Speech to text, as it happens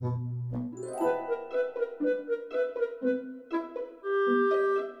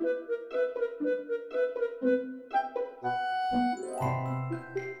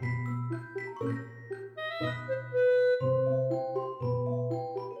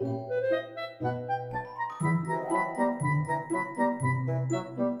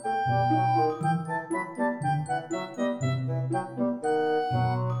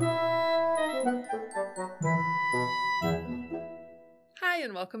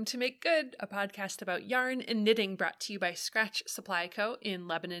Welcome to Make Good, a podcast about yarn and knitting brought to you by Scratch Supply Co. in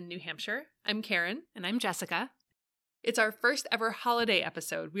Lebanon, New Hampshire. I'm Karen. And I'm Jessica. It's our first ever holiday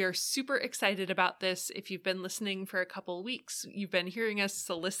episode. We are super excited about this. If you've been listening for a couple weeks, you've been hearing us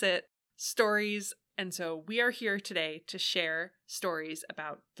solicit stories. And so we are here today to share stories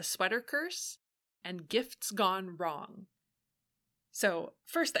about the sweater curse and gifts gone wrong. So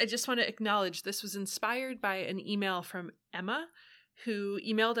first, I just want to acknowledge this was inspired by an email from Emma, who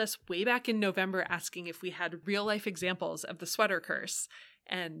emailed us way back in November asking if we had real-life examples of the sweater curse.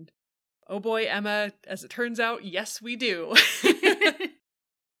 And oh boy, Emma, as it turns out, yes, we do.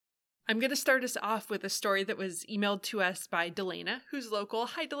 I'm going to start us off with a story that was emailed to us by Delana, who's local.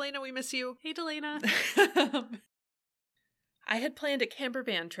 Hi, Delana, we miss you. Hey, Delana. I had planned a camper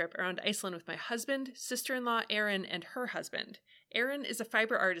van trip around Iceland with my husband, sister-in-law Erin, and her husband. Erin is a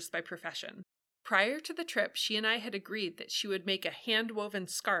fiber artist by profession. Prior to the trip, she and I had agreed that she would make a hand-woven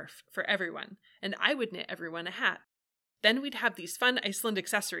scarf for everyone, and I would knit everyone a hat. Then we'd have these fun Iceland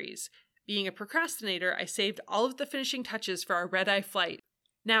accessories. Being a procrastinator, I saved all of the finishing touches for our red-eye flight.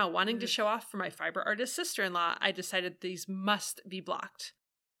 Now, wanting to show off for my fiber artist sister-in-law, I decided these must be blocked.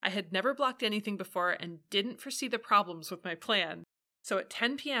 I had never blocked anything before and didn't foresee the problems with my plan. So at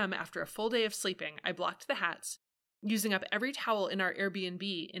 10 p.m. after a full day of sleeping, I blocked the hats, using up every towel in our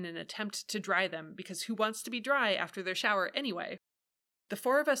Airbnb in an attempt to dry them because who wants to be dry after their shower anyway? The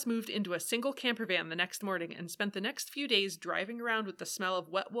four of us moved into a single camper van the next morning and spent the next few days driving around with the smell of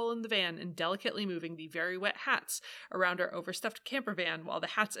wet wool in the van and delicately moving the very wet hats around our overstuffed camper van while the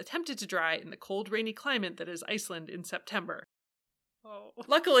hats attempted to dry in the cold, rainy climate that is Iceland in September. Oh.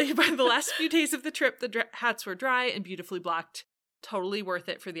 Luckily, by the last few days of the trip, the hats were dry and beautifully blocked. Totally worth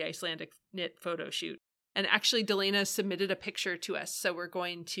it for the Icelandic knit photo shoot. And actually, Delana submitted a picture to us, so we're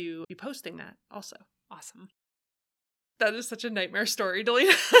going to be posting that also. Awesome. That is such a nightmare story,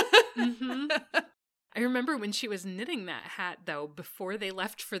 Delana. Mm-hmm. I remember when she was knitting that hat, though, before they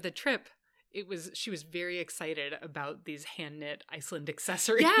left for the trip, she was very excited about these hand-knit Iceland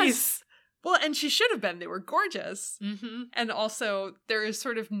accessories. Yes! Well, and she should have been. They were gorgeous. Mm-hmm. And also, there is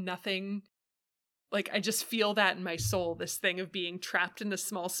sort of nothing, like, I just feel that in my soul, this thing of being trapped in a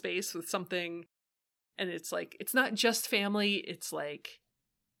small space with something. And it's like, it's not just family, it's like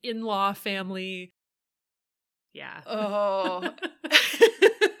in-law family. Yeah. Oh.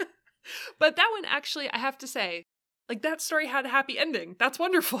 But that one, actually, I have to say, like, that story had a happy ending. That's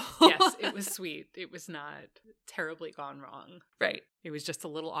wonderful. Yes, it was sweet. It was not terribly gone wrong. Right. It was just a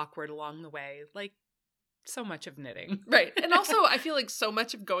little awkward along the way, like so much of knitting. Right. And also, I feel like so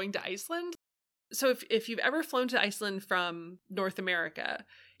much of going to Iceland. So if you've ever flown to Iceland from North America,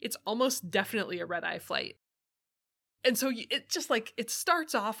 it's almost definitely a red-eye flight. And so it just like, it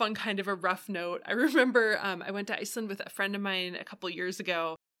starts off on kind of a rough note. I remember I went to Iceland with a friend of mine a couple years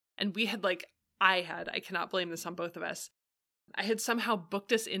ago, and we had like, I cannot blame this on both of us. I had somehow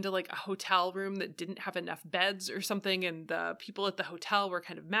booked us into like a hotel room that didn't have enough beds or something, and the people at the hotel were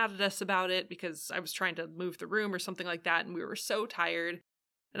kind of mad at us about it because I was trying to move the room or something like that, and we were so tired.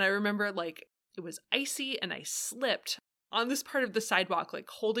 And I remember like, it was icy and I slipped on this part of the sidewalk, like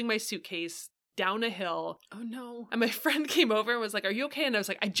holding my suitcase down a hill. Oh no. And my friend came over and was like, "Are you okay?" And I was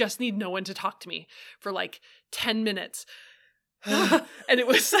like, "I just need no one to talk to me for like 10 minutes. And it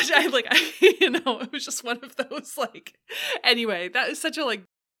was such, it was just one of those, like, anyway, that is such a, like,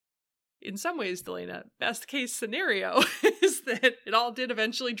 in some ways, Delana, best case scenario is that it all did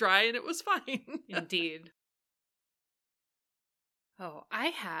eventually dry and it was fine. Indeed. Oh, I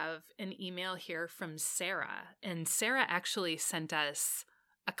have an email here from Sarah, and Sarah actually sent us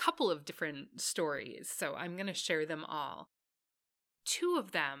a couple of different stories, so I'm going to share them all. Two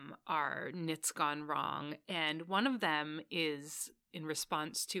of them are knits gone wrong, and one of them is in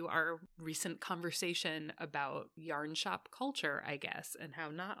response to our recent conversation about yarn shop culture, I guess, and how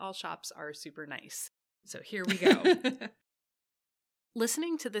not all shops are super nice. So here we go.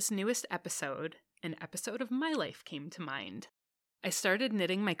 Listening to this newest episode, an episode of my life came to mind. I started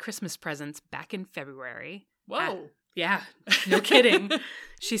knitting my Christmas presents back in February. Whoa. Yeah, no kidding.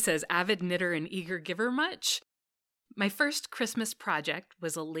 She says, avid knitter and eager giver much? My first Christmas project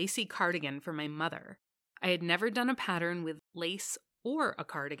was a lacy cardigan for my mother. I had never done a pattern with lace or a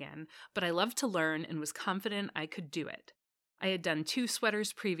cardigan, but I loved to learn and was confident I could do it. I had done 2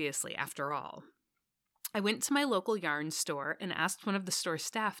 sweaters previously, after all. I went to my local yarn store and asked one of the store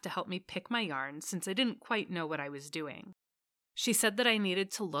staff to help me pick my yarn since I didn't quite know what I was doing. She said that I needed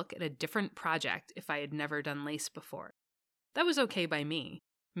to look at a different project if I had never done lace before. That was okay by me.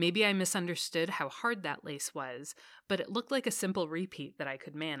 Maybe I misunderstood how hard that lace was, but it looked like a simple repeat that I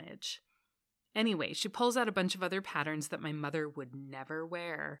could manage. Anyway, she pulls out a bunch of other patterns that my mother would never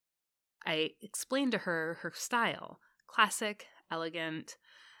wear. I explained to her her style, classic, elegant,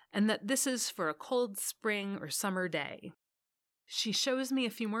 and that this is for a cold spring or summer day. She shows me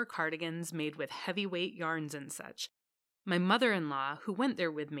a few more cardigans made with heavyweight yarns and such. My mother-in-law, who went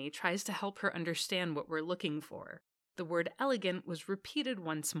there with me, tries to help her understand what we're looking for. The word elegant was repeated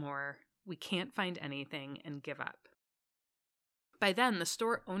once more. We can't find anything and give up. By then, the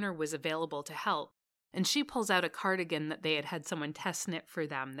store owner was available to help, and she pulls out a cardigan that they had had someone test knit for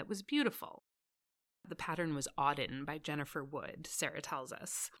them that was beautiful. The pattern was Auden by Jennifer Wood, Sarah tells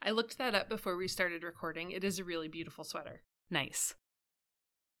us. I looked that up before we started recording. It is a really beautiful sweater. Nice.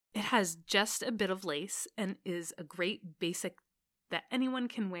 It has just a bit of lace and is a great basic that anyone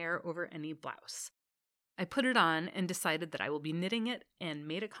can wear over any blouse. I put it on and decided that I will be knitting it and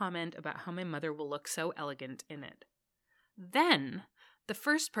made a comment about how my mother will look so elegant in it. Then, the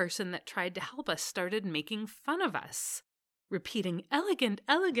first person that tried to help us started making fun of us, repeating elegant,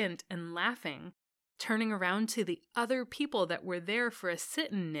 elegant, and laughing, turning around to the other people that were there for a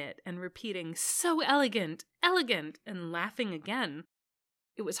sit and knit and repeating so elegant, elegant, and laughing again.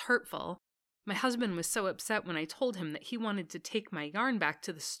 It was hurtful. My husband was so upset when I told him that he wanted to take my yarn back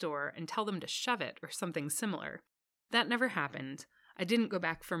to the store and tell them to shove it or something similar. That never happened. I didn't go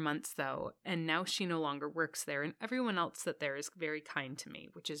back for months, though, and now she no longer works there, and everyone else that there is very kind to me,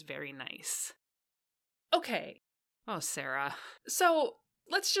 which is very nice. Okay. Oh, Sarah. So,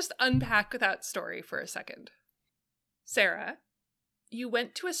 let's just unpack that story for a second. Sarah, you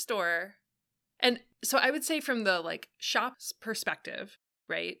went to a store, and so I would say from the, shop's perspective,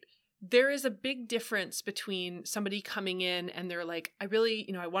 right? There is a big difference between somebody coming in and they're like, I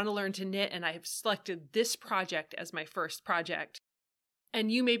really, I want to learn to knit, and I have selected this project as my first project. And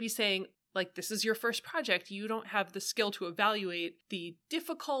you may be saying, this is your first project. You don't have the skill to evaluate the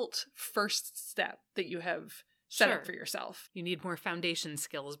difficult first step that you have set up for yourself. You need more foundation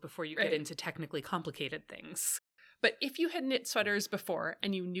skills before you get into technically complicated things. But if you had knit sweaters before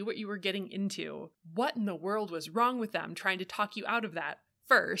and you knew what you were getting into, what in the world was wrong with them trying to talk you out of that?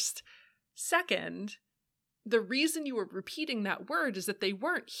 First. Second, the reason you were repeating that word is that they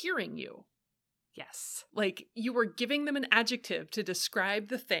weren't hearing you. Yes. You were giving them an adjective to describe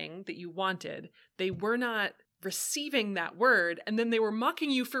the thing that you wanted. They were not receiving that word, and then they were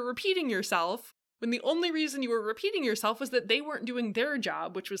mocking you for repeating yourself when the only reason you were repeating yourself was that they weren't doing their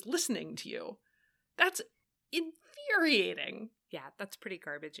job, which was listening to you. That's infuriating. Yeah, that's pretty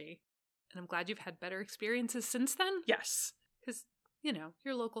garbagey. And I'm glad you've had better experiences since then. Yes. Because,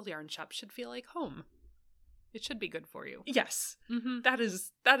 your local yarn shop should feel like home. It should be good for you. Yes. Mm-hmm.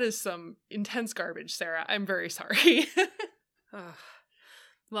 That is some intense garbage, Sarah. I'm very sorry.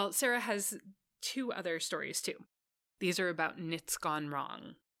 Well, Sarah has 2 other stories too. These are about knits gone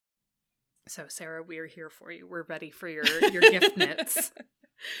wrong. So, Sarah, we're here for you. We're ready for your gift knits.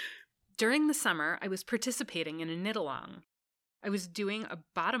 During the summer, I was participating in a knit-along. I was doing a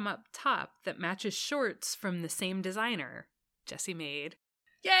bottom-up top that matches shorts from the same designer, Jessie Maid.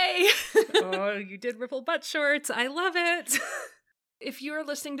 Yay! Oh, you did ripple butt shorts. I love it. If you are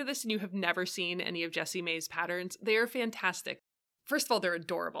listening to this and you have never seen any of Jessie May's patterns, they are fantastic. First of all, they're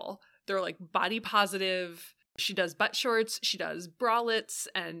adorable. They're body positive. She does butt shorts. She does bralettes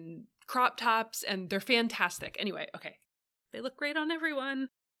and crop tops, and they're fantastic. Anyway, okay. They look great on everyone.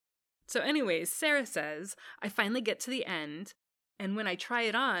 So anyways, Sarah says, I finally get to the end, and when I try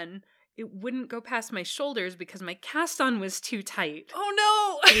it on, it wouldn't go past my shoulders because my cast-on was too tight.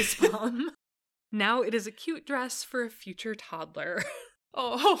 Oh no! Facepalm. Now it is a cute dress for a future toddler.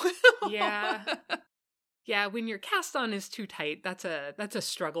 Oh. Yeah. Yeah, when your cast-on is too tight, that's a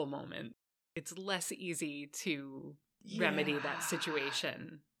struggle moment. It's less easy to remedy that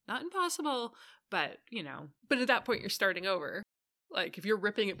situation. Not impossible, but, But at that point, you're starting over. If you're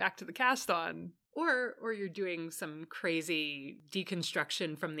ripping it back to the cast-on. Or you're doing some crazy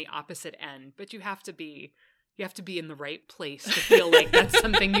deconstruction from the opposite end, but you have to be in the right place to feel like that's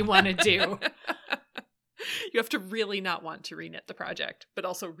something you want to do. You have to really not want to reknit the project, but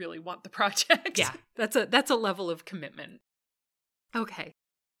also really want the project. Yeah, that's a level of commitment. Okay.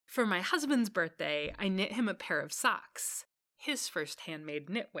 For my husband's birthday, I knit him a pair of socks, his first handmade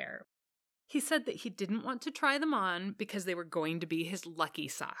knitwear. He said that he didn't want to try them on because they were going to be his lucky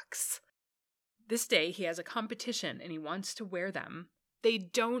socks. This day, he has a competition and he wants to wear them. They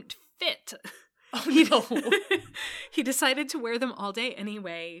don't fit. Oh, no. He decided to wear them all day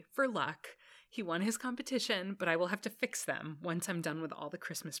anyway, for luck. He won his competition, but I will have to fix them once I'm done with all the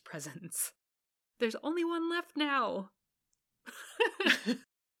Christmas presents. There's only one left now.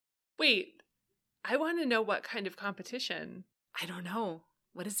 Wait, I want to know what kind of competition. I don't know.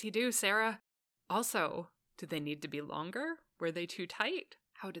 What does he do, Sarah? Also, did they need to be longer? Were they too tight?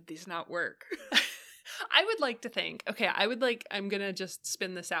 How did these not work? I would like to think, I'm going to just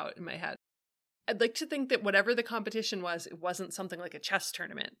spin this out in my head. I'd like to think that whatever the competition was, it wasn't something like a chess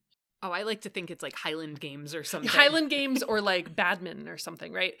tournament. Oh, I like to think it's like Highland Games or something. Highland Games or like badminton or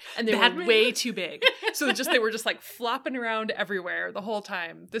something, right? And they were way too big. So they were just like flopping around everywhere the whole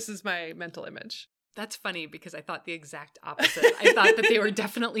time. This is my mental image. That's funny because I thought the exact opposite. I thought that they were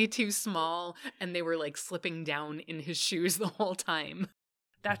definitely too small and they were like slipping down in his shoes the whole time.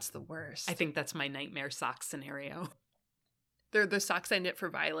 That's the worst. I think that's my nightmare sock scenario. They're the socks I knit for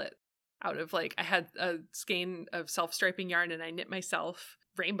Violet out of like, I had a skein of self-striping yarn and I knit myself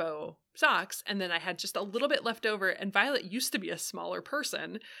rainbow socks, and then I had just a little bit left over, and Violet used to be a smaller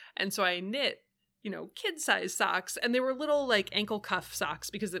person, and so I knit, kid-sized socks, and they were little like ankle cuff socks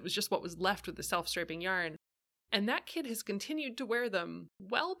because it was just what was left with the self-striping yarn. And that kid has continued to wear them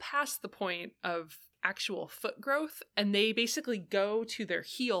well past the point of actual foot growth, and they basically go to their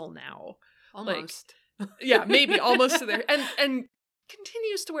heel now. Almost. Yeah, maybe almost to their and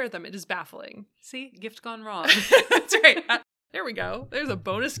continues to wear them. It is baffling. See, gift gone wrong. That's right. There we go. There's a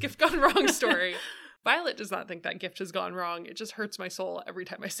bonus gift gone wrong story. Violet does not think that gift has gone wrong. It just hurts my soul every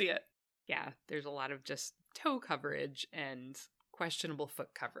time I see it. Yeah, there's a lot of just toe coverage and questionable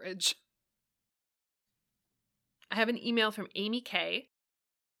foot coverage. I have an email from Amy K.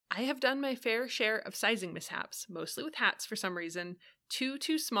 I have done my fair share of sizing mishaps, mostly with hats for some reason. 2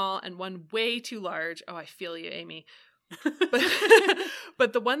 too small and 1 way too large. Oh, I feel you, Amy.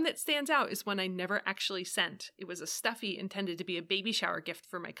 But the one that stands out is one I never actually sent. It was a stuffy intended to be a baby shower gift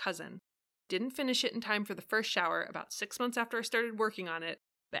for my cousin. Didn't finish it in time for the first shower about 6 months after I started working on it,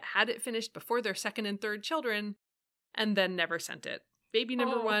 but had it finished before their second and third children, and then never sent it. Baby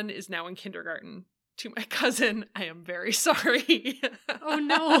number 1 is now in kindergarten. To my cousin, I am very sorry. Oh,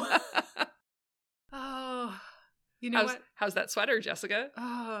 no. Oh, you know what? How's that sweater, Jessica?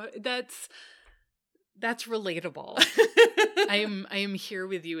 Oh, that's relatable. I am here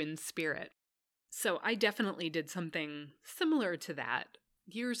with you in spirit. So I definitely did something similar to that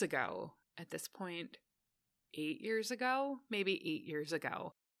years ago. At this point, 8 years ago, maybe 8 years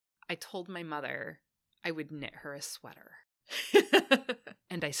ago, I told my mother I would knit her a sweater.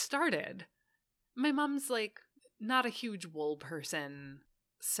 And I started. My mom's like not a huge wool person,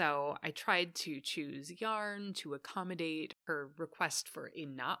 so I tried to choose yarn to accommodate her request for a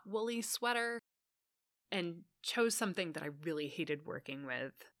not woolly sweater and chose something that I really hated working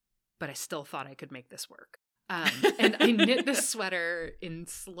with, but I still thought I could make this work. And I knit this sweater in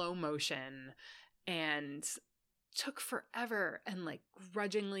slow motion and took forever and like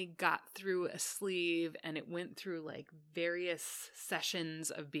grudgingly got through a sleeve, and it went through like various sessions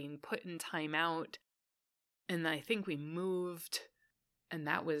of being put in timeout. And I think we moved, and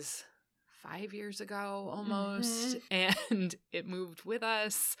that was 5 years ago almost. And it moved with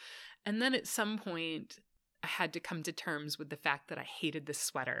us. And then at some point I had to come to terms with the fact that I hated this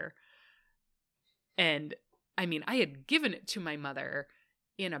sweater. And I mean, I had given it to my mother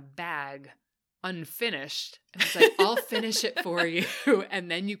in a bag unfinished. And I was like, I'll finish it for you,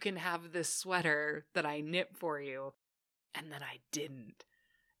 and then you can have this sweater that I knit for you. And then I didn't.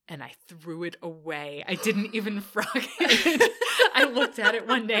 And I threw it away. I didn't even frock it. I looked at it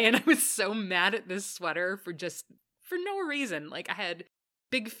one day and I was so mad at this sweater for no reason. Like, I had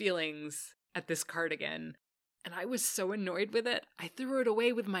big feelings at this cardigan, and I was so annoyed with it. I threw it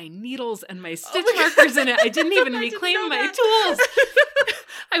away with my needles and my stitch markers in it. I didn't even reclaim my tools.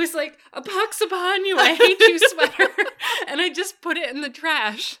 I was like, a pox upon you, I hate you, sweater. And I just put it in the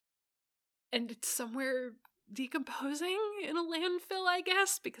trash. And it's somewhere decomposing in a landfill, I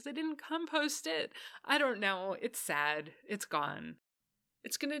guess, because I didn't compost it. I don't know. It's sad. It's gone.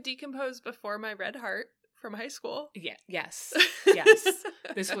 It's going to decompose before my red heart from high school. Yeah. Yes.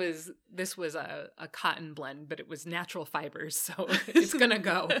 This was a cotton blend, but it was natural fibers, so it's going to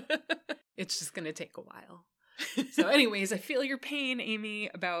go. It's just going to take a while. So anyways, I feel your pain, Amy,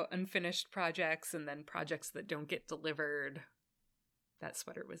 about unfinished projects and then projects that don't get delivered. That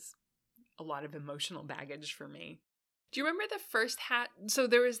sweater was a lot of emotional baggage for me. Do you remember the first hat? So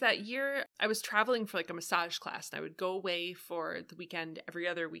there was that year I was traveling for like a massage class, and I would go away for the weekend every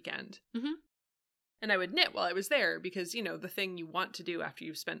other weekend. Mm-hmm. And I would knit while I was there because, you know, the thing you want to do after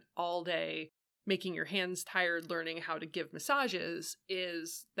you've spent all day making your hands tired learning how to give massages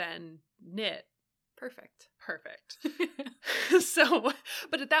is then knit. Perfect. So,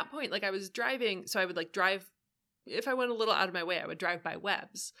 but at that point, like I was driving, so I would like drive, if I went a little out of my way, I would drive by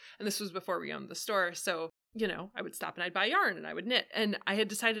Webb's. And this was before we owned the store. So, you know, I would stop and I'd buy yarn and I would knit. And I had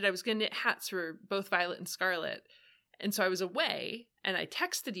decided I was going to knit hats for both Violet and Scarlet. And so I was away And I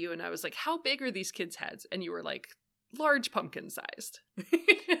texted you and I was like, how big are these kids' heads? And you were like, large pumpkin sized.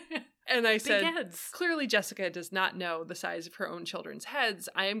 And I said, Big heads. Clearly Jessica does not know the size of her own children's heads.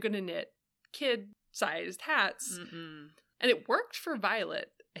 I am going to knit kid-sized hats. Mm-mm. And it worked for Violet,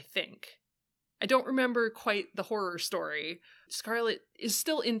 I think. I don't remember quite the horror story. Scarlett is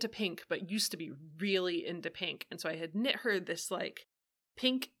still into pink, but used to be really into pink. And so I had knit her this like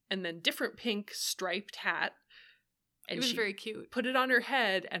pink and then different pink striped hat. And It was she very cute. put it on her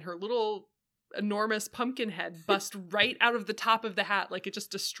head, and her little enormous pumpkin head bust right out of the top of the hat. Like it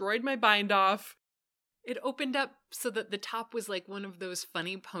just destroyed my bind off. It opened up so that the top was like one of those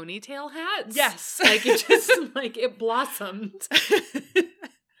funny ponytail hats. Yes. Like it just, like it blossomed.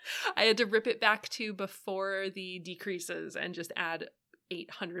 I had to rip it back to before the decreases and just add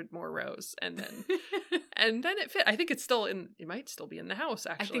 800 more rows. And then it fit. I think it might still be in the house,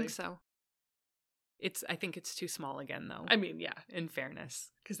 actually. I think so. I think it's too small again, though. I mean, yeah. In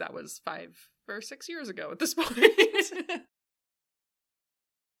fairness. Because that was 5 or 6 years ago at this point.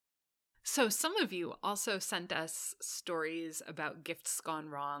 So some of you also sent us stories about gifts gone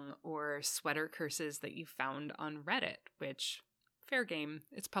wrong or sweater curses that you found on Reddit, which, fair game.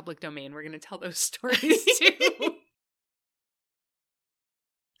 It's public domain. We're going to tell those stories too.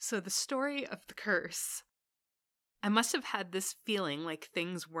 So the story of the curse. I must have had this feeling like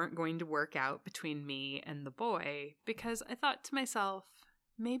things weren't going to work out between me and the boy, because I thought to myself,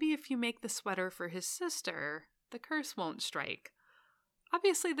 maybe if you make the sweater for his sister, the curse won't strike.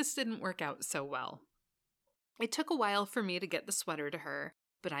 Obviously, this didn't work out so well. It took a while for me to get the sweater to her,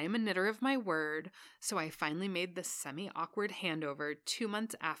 but I am a knitter of my word, so I finally made the semi-awkward handover 2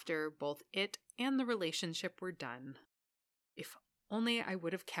 months after both it and the relationship were done. If only I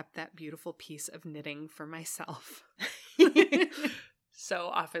would have kept that beautiful piece of knitting for myself. So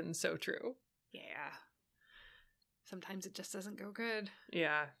often, so true. Yeah. Sometimes it just doesn't go good.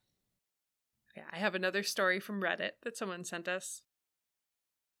 Yeah. Yeah, I have another story from Reddit that someone sent us.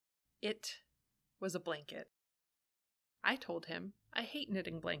 It was a blanket. I told him I hate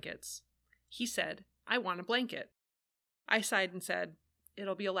knitting blankets. He said, I want a blanket. I sighed and said,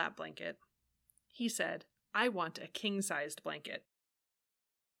 it'll be a lab blanket. He said, I want a king-sized blanket.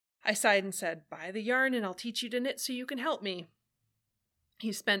 I sighed and said, buy the yarn and I'll teach you to knit so you can help me.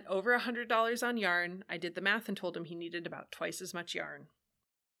 He spent over $100 on yarn. I did the math and told him he needed about twice as much yarn.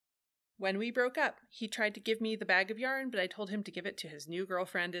 When we broke up, he tried to give me the bag of yarn, but I told him to give it to his new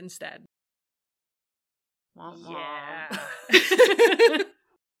girlfriend instead. Yeah.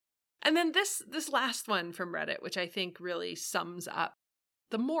 And then this last one from Reddit, which I think really sums up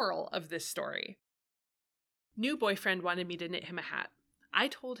the moral of this story. New boyfriend wanted me to knit him a hat. I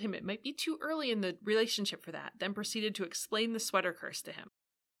told him it might be too early in the relationship for that, then proceeded to explain the sweater curse to him.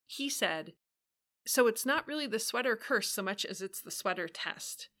 He said, so it's not really the sweater curse so much as it's the sweater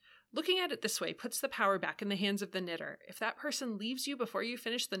test. Looking at it this way puts the power back in the hands of the knitter. If that person leaves you before you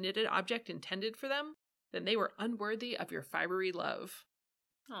finish the knitted object intended for them, then they were unworthy of your fibery love.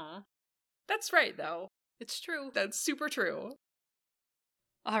 Aw. That's right, though. It's true. That's super true.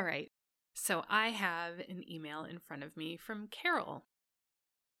 All right. So I have an email in front of me from Carol.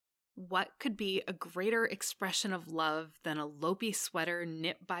 What could be a greater expression of love than a Lopi sweater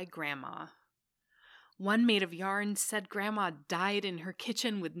knit by Grandma? One made of yarn said Grandma dyed in her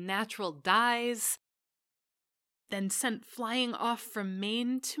kitchen with natural dyes, then sent flying off from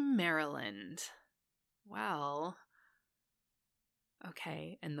Maine to Maryland. Well,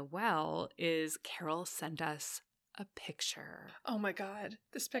 okay, and the well is Carol sent us a picture. Oh my God,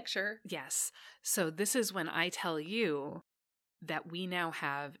 this picture. Yes. So this is when I tell you that we now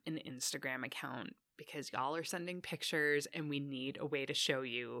have an Instagram account because y'all are sending pictures and we need a way to show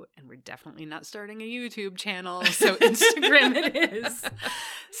you. And we're definitely not starting a YouTube channel, so Instagram it is.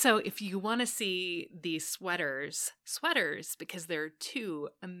 So if you want to see these sweaters, because they're 2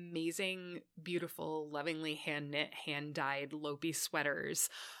 amazing, beautiful, lovingly hand-knit, hand-dyed Lopi sweaters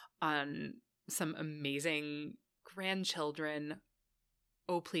on some amazing grandchildren.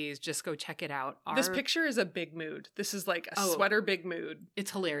 Oh, please, just go check it out. This picture is a big mood. This is like a sweater big mood.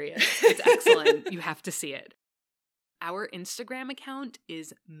 It's hilarious. It's excellent. You have to see it. Our Instagram account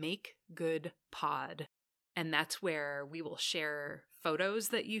is Make Good Pod, and that's where we will share photos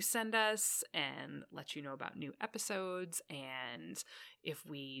that you send us and let you know about new episodes, and if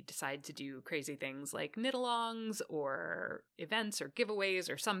we decide to do crazy things like knit-alongs or events or giveaways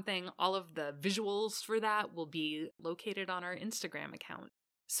or something, all of the visuals for that will be located on our Instagram account.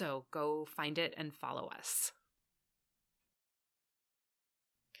 So go find it and follow us.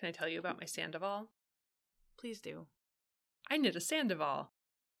 Can I tell you about my Sandoval? Please do. I knit a Sandoval.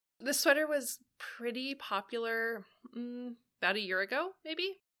 The sweater was pretty popular about a year ago,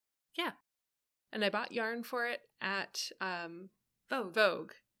 maybe. Yeah. And I bought yarn for it at Vogue.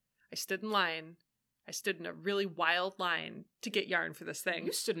 Vogue. I stood in line. I stood in a really wild line to get yarn for this thing.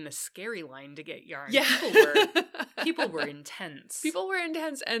 You stood in a scary line to get yarn. Yeah. People were intense. People were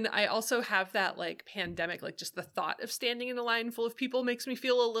intense. And I also have that like pandemic, like just the thought of standing in a line full of people makes me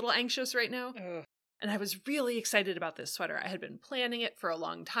feel a little anxious right now. Ugh. And I was really excited about this sweater. I had been planning it for a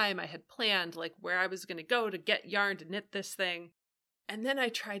long time. I had planned like where I was going to go to get yarn to knit this thing. And then I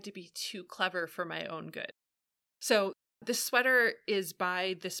tried to be too clever for my own good. So this sweater is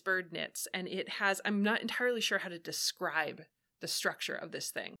by This Bird Knits, and it has, I'm not entirely sure how to describe the structure of this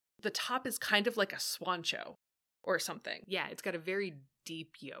thing. The top is kind of like a swancho or something. Yeah, it's got a very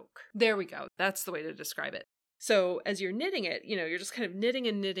deep yoke. There we go. That's the way to describe it. So as you're knitting it, you're just kind of knitting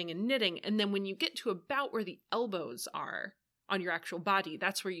and knitting and knitting. And then when you get to about where the elbows are on your actual body,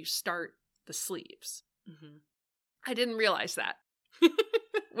 that's where you start the sleeves. Mm-hmm. I didn't realize that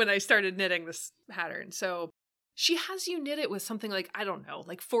when I started knitting this pattern. So she has you knit it with something like, I don't know,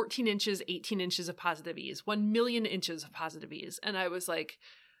 like 14 inches, 18 inches of positive ease, 1 million inches of positive ease. And I was like,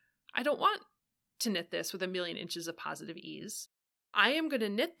 I don't want to knit this with 1 million inches of positive ease. I am going to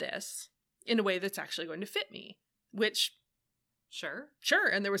knit this in a way that's actually going to fit me, which sure.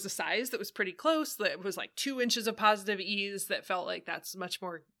 And there was a size that was pretty close. That was like 2 inches of positive ease that felt like that's much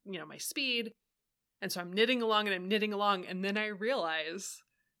more, my speed. And so I'm knitting along and I'm knitting along. And then I realize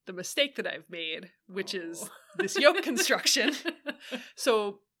the mistake that I've made, which is this yoke construction.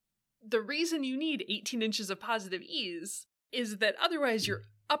 So the reason you need 18 inches of positive ease is that otherwise your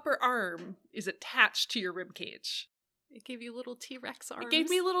upper arm is attached to your rib cage. It gave you little T-Rex arms. It gave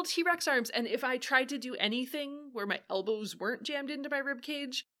me little T-Rex arms. And if I tried to do anything where my elbows weren't jammed into my rib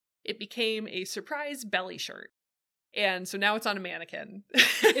cage, it became a surprise belly shirt. And so now it's on a mannequin.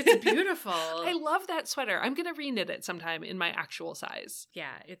 It's beautiful. I love that sweater. I'm going to reknit it sometime in my actual size.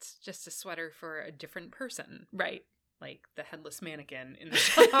 Yeah, it's just a sweater for a different person. Right. Like the headless mannequin in the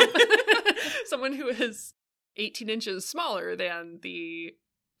shop. Someone who is 18 inches smaller than the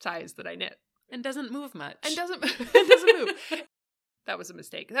size that I knit. And doesn't move much. And doesn't move. That was a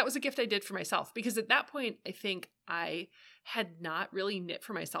mistake. That was a gift I did for myself. Because at that point, I think I had not really knit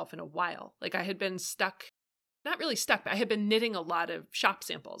for myself in a while. Like I had been stuck. Not really stuck, but I had been knitting a lot of shop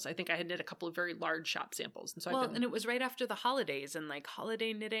samples. I think I had knit a couple of very large shop samples. And so and it was right after the holidays and like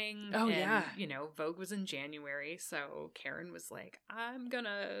holiday knitting. Oh, and, yeah. Vogue was in January. So Karen was like, I'm going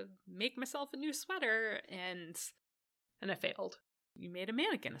to make myself a new sweater. And I failed. You made a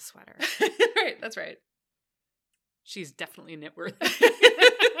mannequin a sweater. Right, that's right. She's definitely knitworthy.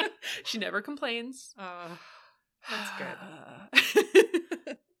 She never complains. That's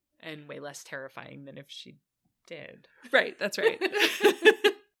good. And way less terrifying than if she did. Right, that's right.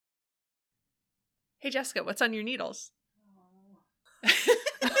 Hey, Jessica, what's on your needles?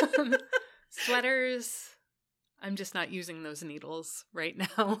 Sweaters. I'm just not using those needles right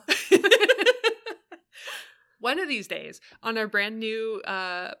now. One of these days, on our brand new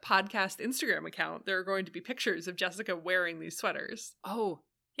podcast Instagram account, there are going to be pictures of Jessica wearing these sweaters. Oh,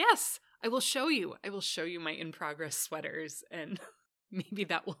 yes. I will show you. I will show you my in-progress sweaters, and maybe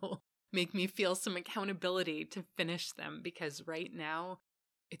that will make me feel some accountability to finish them, because right now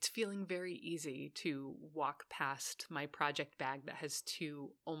it's feeling very easy to walk past my project bag that has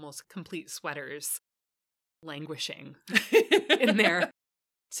 2 almost complete sweaters languishing in there.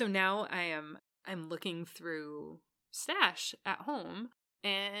 So now I'm looking through Stash at home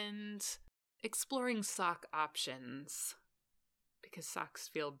and exploring sock options, because socks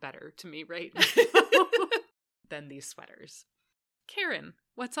feel better to me right now than these sweaters. Karen,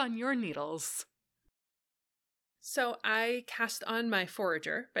 what's on your needles? So I cast on my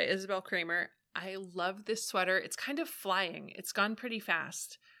Forager by Isabel Kramer. I love this sweater. It's kind of flying. It's gone pretty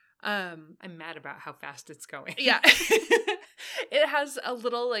fast. I'm mad about how fast it's going. Yeah. It has a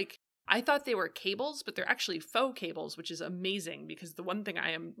little I thought they were cables, but they're actually faux cables, which is amazing because the one thing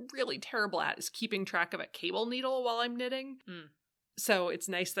I am really terrible at is keeping track of a cable needle while I'm knitting. So it's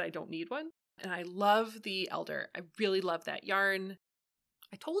nice that I don't need one. And I love the Elder. I really love that yarn.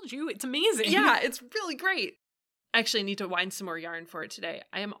 I told you, it's amazing. Yeah, it's really great. I actually need to wind some more yarn for it today.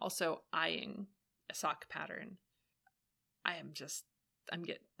 I am also eyeing a sock pattern. I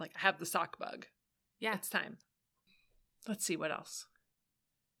have the sock bug. Yeah. It's time. Let's see what else.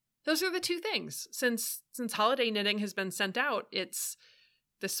 Those are the 2 things. Since holiday knitting has been sent out, it's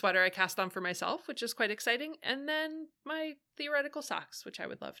this sweater I cast on for myself, which is quite exciting, and then my theoretical socks, which I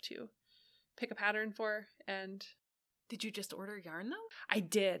would love to pick a pattern for. And did you just order yarn though? I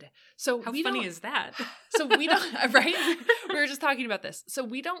did. So how funny is that? So we don't, right? We were just talking about this. So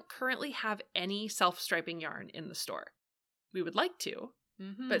we don't currently have any self-striping yarn in the store. we would like to.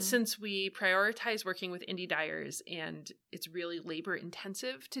 But since we prioritize working with indie dyers and it's really labor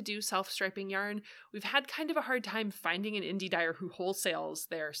intensive to do self-striping yarn, we've had kind of a hard time finding an indie dyer who wholesales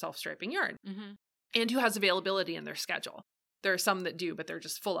their self-striping yarn and who has availability in their schedule. There are some that do, but they're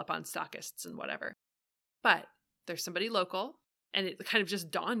just full up on stockists and whatever. But there's somebody local, and it kind of just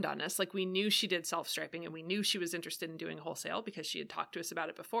dawned on us. Like, we knew she did self-striping and we knew she was interested in doing wholesale because she had talked to us about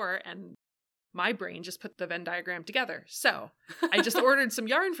it before, and my brain just put the Venn diagram together. So I just ordered some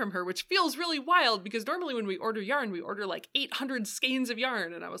yarn from her, which feels really wild because normally when we order yarn, we order like 800 skeins of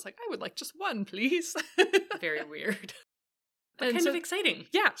yarn. And I was like, I would like just one, please. Very weird. But And kind so- of exciting.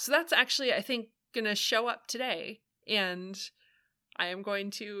 Yeah. So that's actually, I think, going to show up today. And I am going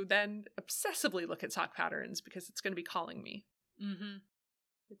to then obsessively look at sock patterns because it's going to be calling me.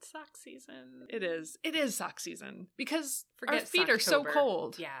 It's sock season. It is. It is sock season because our Forget feet are so Socktober.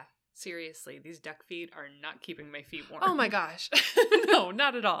 cold. Yeah. Seriously, these duck feet are not keeping my feet warm. Oh my gosh. No,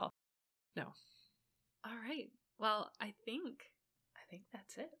 not at all. No. All right. Well, I think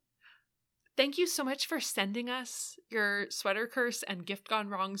that's it. Thank you so much for sending us your sweater curse and gift gone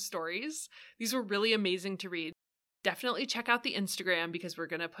wrong stories. These were really amazing to read. Definitely check out the Instagram because we're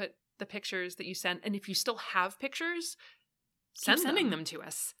going to put the pictures that you sent. And if you still have pictures, Keep sending them to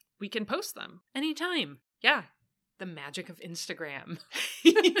us We can post them. anytime. Yeah. The magic of Instagram.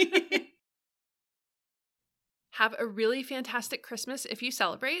 Have a really fantastic Christmas if you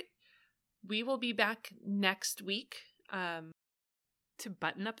celebrate. We will be back next week. To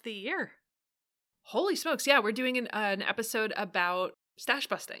button up the year. Holy smokes. Yeah, we're doing an episode about stash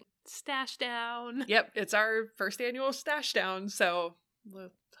busting. Stash down. Yep, it's our first annual stash down. So we'll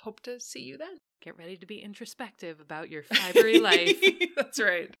hope to see you then. Get ready to be introspective about your fibery life. That's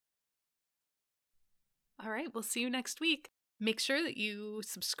right. All right, we'll see you next week. Make sure that you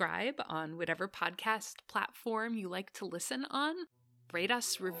subscribe on whatever podcast platform you like to listen on. Rate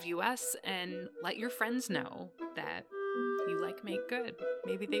us, review us, and let your friends know that you like Make Good.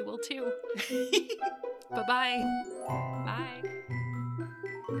 Maybe they will too. Bye-bye. Bye.